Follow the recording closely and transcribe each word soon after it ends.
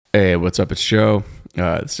Hey, what's up? It's Joe.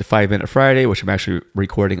 It's a 5 Minute Friday, which I'm actually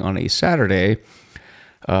recording on a Saturday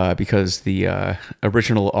because the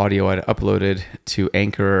original audio I'd uploaded to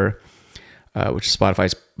Anchor, which is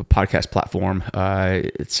Spotify's podcast platform,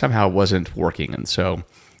 it somehow wasn't working. And so,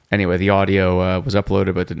 anyway, the audio was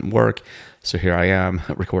uploaded but didn't work. So here I am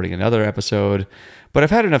recording another episode. But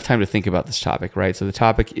I've had enough time to think about this topic, right? So the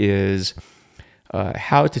topic is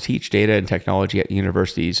how to teach data and technology at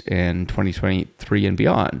universities in 2023 and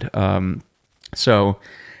beyond. So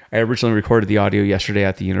I originally recorded the audio yesterday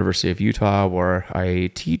at the University of Utah, where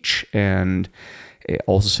I teach, and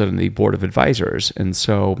also sit on the board of advisors. And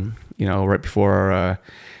so, right before our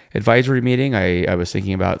advisory meeting, I was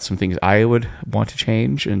thinking about some things I would want to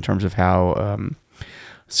change in terms of how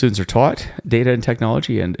students are taught data and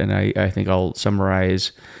technology. And I think I'll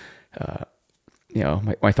summarize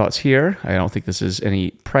my thoughts here. I don't think this is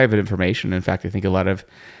any private information. In fact, I think a lot of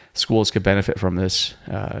schools could benefit from this,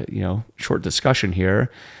 short discussion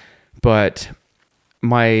here. But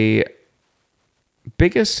my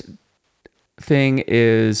biggest thing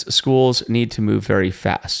is schools need to move very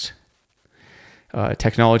fast.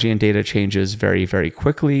 Technology and data changes very, very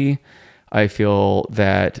quickly. I feel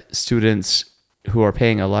that students who are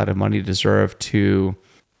paying a lot of money deserve to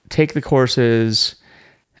take the courses,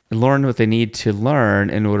 learn what they need to learn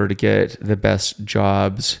in order to get the best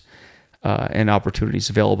jobs and opportunities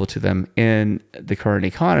available to them in the current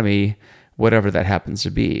economy, whatever that happens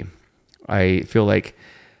to be. I feel like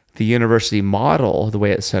the university model, the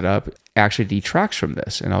way it's set up, actually detracts from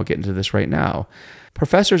this, and I'll get into this right now.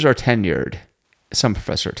 Professors are tenured. Some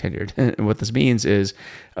professors are tenured. And what this means is,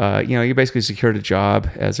 you basically secured a job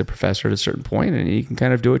as a professor at a certain point, and you can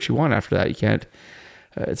kind of do what you want after that. You can't.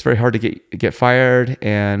 It's very hard to get fired,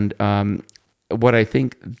 and what I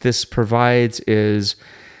think this provides is,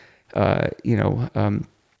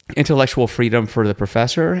 intellectual freedom for the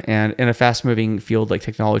professor. And in a fast-moving field like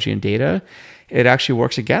technology and data, it actually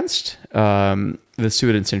works against the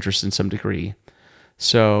student's interest in some degree.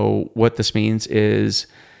 So what this means is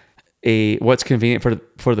what's convenient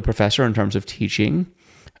for the professor in terms of teaching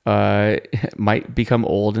might become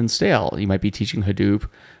old and stale. You might be teaching Hadoop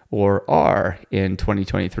or R in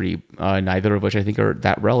 2023, neither of which I think are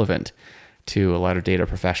that relevant to a lot of data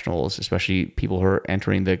professionals, especially people who are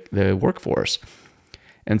entering the workforce.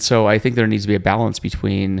 And so I think there needs to be a balance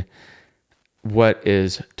between what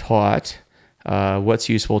is taught, what's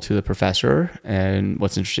useful to the professor and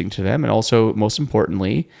what's interesting to them, and also, most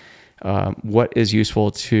importantly, what is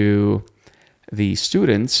useful to the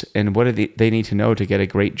students and what do they need to know to get a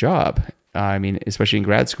great job. I mean, especially in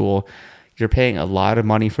grad school, you're paying a lot of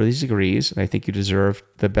money for these degrees, and I think you deserve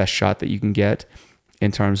the best shot that you can get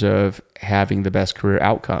in terms of having the best career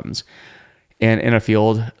outcomes. And in a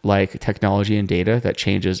field like technology and data that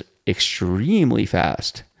changes extremely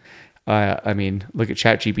fast, look at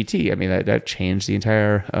ChatGPT. I mean, that changed the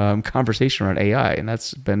entire conversation around AI, and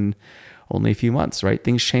that's been only a few months, right?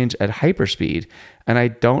 Things change at hyperspeed, and I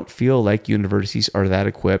don't feel like universities are that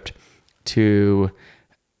equipped to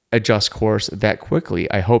adjust course that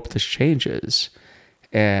quickly. I hope this changes.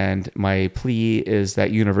 And my plea is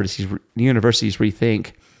that universities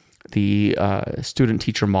rethink the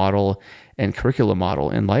student-teacher model and curriculum model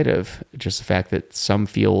in light of just the fact that some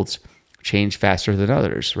fields change faster than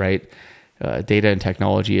others, right? Data and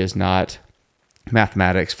technology is not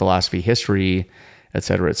mathematics, philosophy, history, et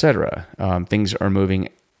cetera, et cetera. Things are moving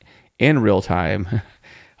in real time,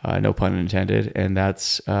 no pun intended, and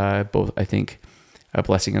that's both, I think, a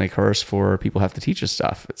blessing and a curse for people who have to teach us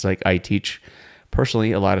stuff. It's like I teach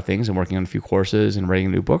personally a lot of things. I'm working on a few courses and writing a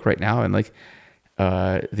new book right now, and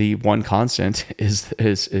the one constant is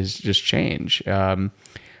just change,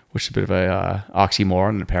 which is a bit of a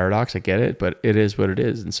oxymoron and a paradox. I get it, but it is what it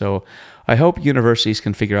is. And so I hope universities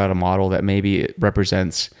can figure out a model that maybe it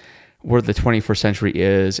represents where the 21st century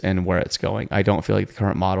is and where it's going. I don't feel like the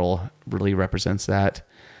current model really represents that.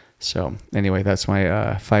 So anyway, that's my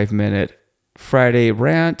 5-minute Friday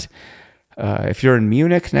rant. If you're in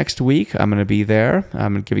Munich next week, I'm going to be there.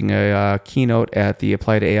 I'm giving a keynote at the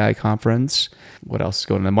Applied AI conference. What else is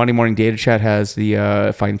going on? The Monday Morning Data Chat has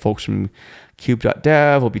the fine folks from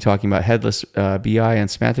Cube.dev. We'll be talking about headless BI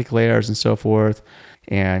and semantic layers and so forth.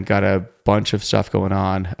 And got a bunch of stuff going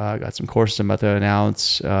on. Got some courses I'm about to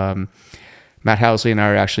announce. Matt Housley and I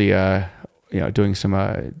are actually doing some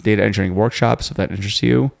data engineering workshops, if that interests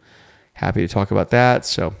you. Happy to talk about that.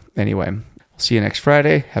 So anyway, see you next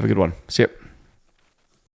Friday. Have a good one. See you.